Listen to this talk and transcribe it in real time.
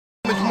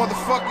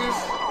motherfuckers.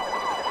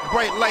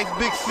 Bright lights,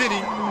 big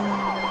city.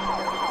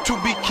 To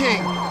be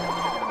king,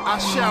 I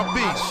shall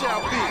be.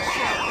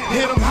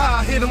 Hit them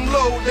high, hit them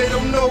low, they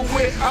don't know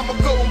where I'ma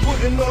go. I'm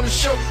putting on a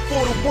show for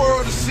the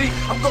world to see.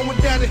 I'm going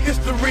down in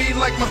history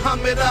like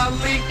Muhammad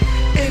Ali.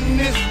 In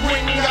this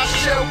ring, I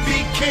shall be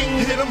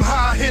king. Hit them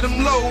high, hit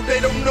them low, they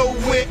don't know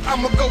where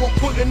I'ma go. I'm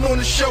putting on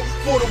a show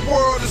for the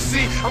world to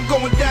see. I'm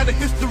going down in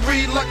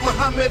history like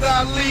Muhammad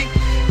Ali.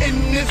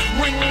 In this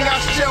ring, I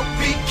shall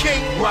be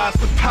king. Rise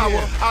to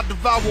power, I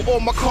devour all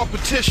my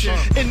competition.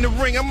 In the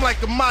ring, I'm like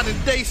a modern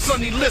day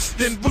Sonny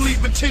Liston.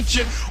 Believe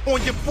attention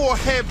on your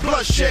forehead,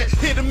 bloodshed.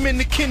 Hit them in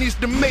the kidneys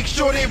to make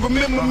sure they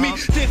remember me.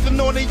 Dancing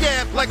on the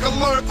ass like I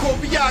learned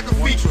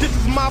choreography. This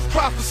is my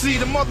prophecy,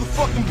 the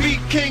motherfucking beat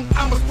king.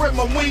 I'ma spread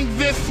my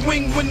wings and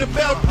swing when the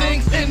bell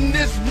dings. In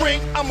this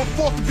ring, I'm a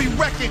force to be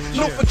reckoned.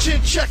 No for chin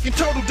checking,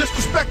 total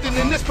disrespecting.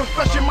 In this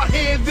profession, my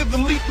hands is a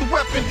lethal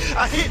weapon.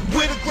 I hit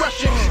with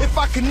aggression. If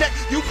I connect,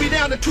 you be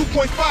down in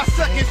 2.5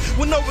 seconds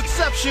with no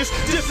exceptions.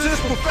 This is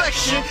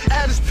perfection.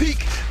 At its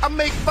peak, I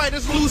make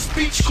fighters lose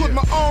speech. Cause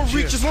my arm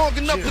reaches long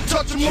enough to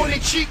touch them on their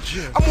cheek.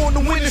 I'm on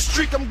the winning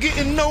streak, I'm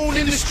getting known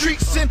in the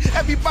streets. And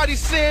everybody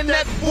saying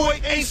that boy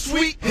ain't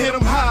sweet. Hit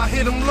them high,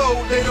 hit them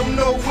low, they don't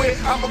know where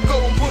I'ma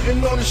go. I'm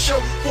putting on a show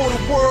for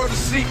the world to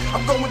see.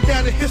 I'm going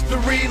down in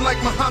history like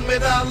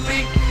Muhammad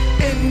Ali.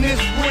 In this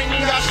ring,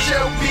 I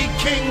shall be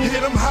king.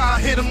 Hit them high,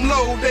 hit them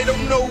low, they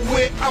don't know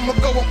where I'ma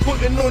go. I'm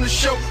putting on a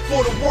show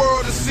for the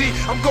world to see.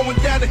 I'm going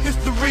down in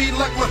history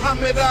like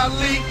Muhammad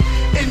Ali.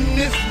 In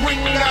this ring,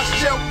 I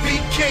shall be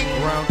king.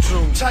 Round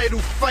two. Title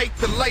fight,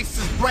 the lights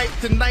is bright.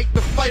 Tonight,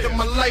 the fight of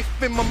my life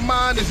in my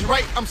mind is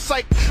right. I'm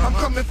psyched. I'm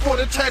coming for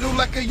the title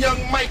like a young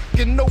Mike.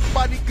 And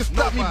nobody can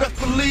stop me. Best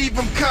believe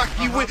I'm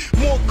cocky with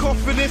more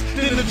confidence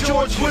than the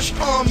George Bush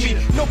army.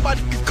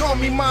 Nobody can call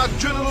me, my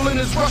adrenaline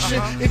is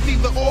rushing. It's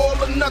either all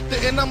or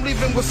nothing, and I'm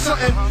leaving with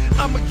something.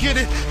 I'ma get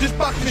it, this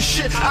boxing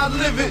shit, I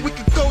live it. We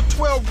could go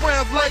 12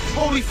 rounds like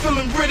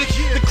Holyfield and Riddick.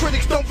 The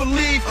critics don't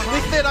believe,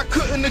 they said I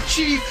couldn't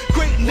achieve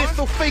greatness.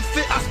 So face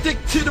it, I stick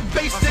to the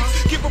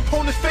basics. Give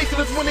opponents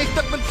faceless when they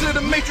step into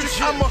the matrix.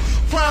 I'm a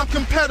prime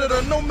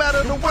competitor, no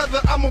matter the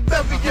weather, I'm a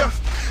bury ya.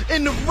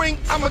 In the ring,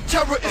 I'm a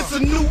terror, it's a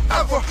new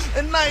era.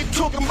 And I ain't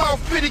talking about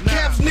 50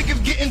 caps,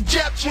 niggas getting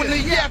japped when they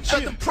yap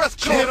at the press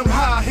conference. Hit them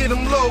high, hit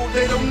them low,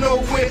 they don't know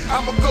where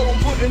I'ma go.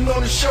 I'm putting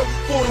on a show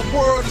for the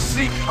world to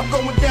see. I'm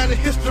going down in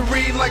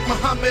history like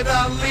Muhammad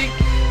Ali.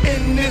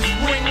 In this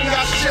ring,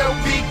 I shall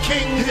be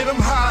king. Hit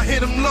them high,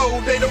 hit them low,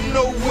 they don't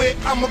know where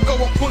I'ma go.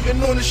 I'm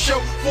putting on a show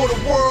for the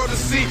world to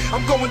see.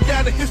 I'm going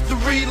down in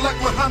history like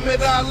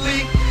Muhammad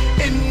Ali.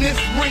 In this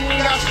ring,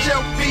 I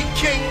shall be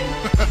king.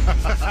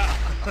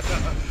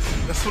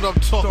 That's what I'm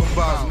talking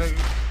about,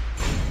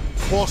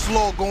 nigga. Boss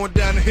Law going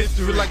down in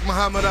history like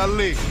Muhammad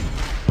Ali.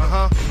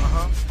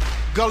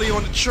 Gully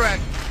on the track.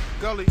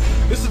 Gully.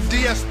 It's a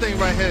DS thing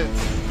right here.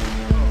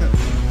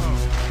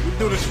 We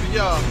do this for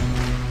y'all.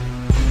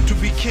 To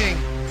be king,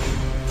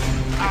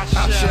 I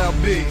shall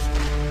be.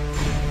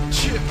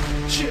 Chip,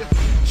 chip,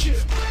 chip,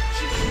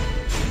 chip.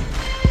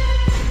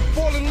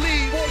 Falling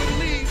lead,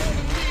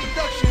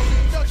 production,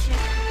 production.